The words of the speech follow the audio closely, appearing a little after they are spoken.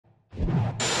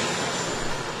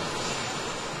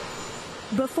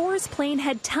Before his plane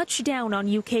had touched down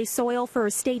on UK soil for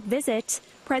a state visit,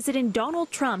 President Donald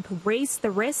Trump raised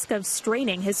the risk of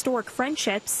straining historic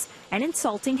friendships and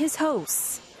insulting his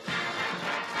hosts.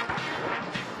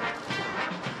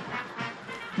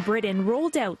 Britain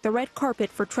rolled out the red carpet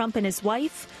for Trump and his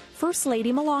wife, First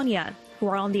Lady Melania, who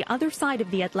are on the other side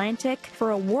of the Atlantic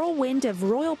for a whirlwind of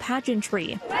royal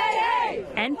pageantry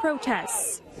and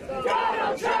protests.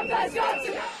 Donald Trump has got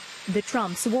to go. The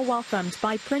Trumps were welcomed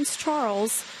by Prince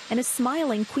Charles and a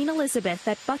smiling Queen Elizabeth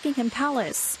at Buckingham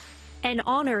Palace, and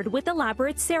honored with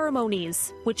elaborate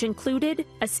ceremonies, which included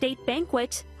a state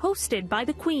banquet hosted by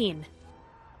the Queen.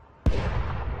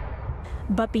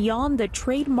 But beyond the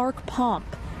trademark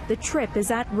pomp, the trip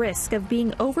is at risk of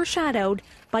being overshadowed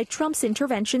by Trump's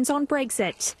interventions on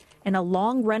Brexit and a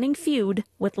long-running feud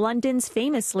with London's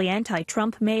famously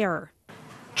anti-Trump mayor.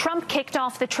 Trump kicked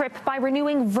off the trip by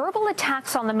renewing verbal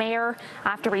attacks on the mayor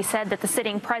after he said that the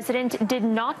sitting president did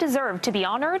not deserve to be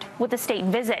honored with a state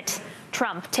visit.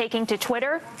 Trump taking to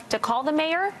Twitter to call the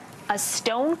mayor a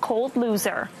stone-cold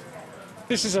loser.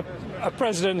 This is a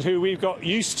president who we've got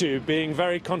used to being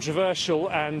very controversial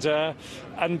and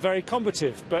very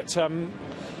combative. But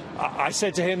I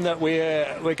said to him that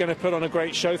we're going to put on a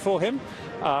great show for him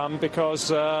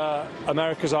because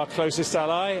America's our closest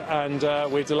ally, and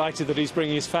we're delighted that he's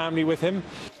bringing his family with him.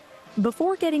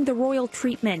 Before getting the royal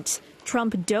treatment,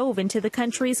 Trump dove into the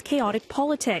country's chaotic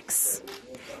politics.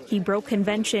 He broke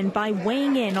convention by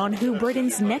weighing in on who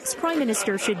Britain's next prime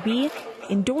minister should be,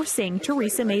 endorsing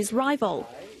Theresa May's rival,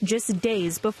 just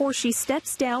days before she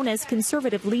steps down as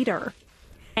Conservative leader.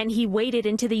 And he waded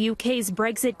into the UK's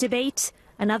Brexit debate,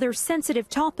 another sensitive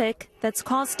topic that's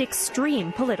caused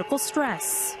extreme political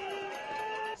stress.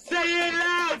 Say it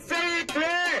loud, say it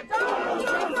clear.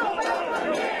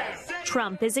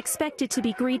 Trump is expected to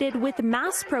be greeted with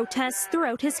mass protests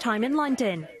throughout his time in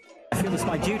London. I feel it's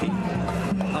my duty,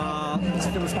 I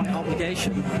feel it's my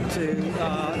obligation to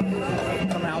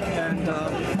come out and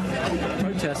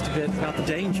protest a bit about the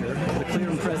danger, the clear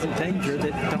and present danger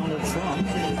that Donald Trump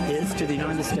is to the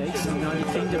United States and the United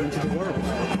Kingdom and to the world.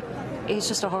 He's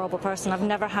just a horrible person. I've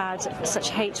never had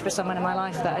such hate for someone in my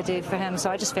life that I do for him, so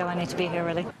I just feel I need to be here,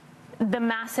 really. The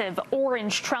massive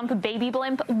orange Trump baby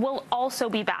blimp will also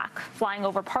be back, flying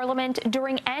over Parliament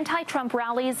during anti-Trump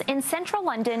rallies in central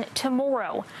London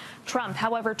tomorrow. Trump,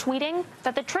 however, tweeting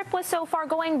that the trip was so far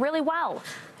going really well,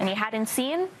 and he hadn't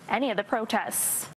seen any of the protests.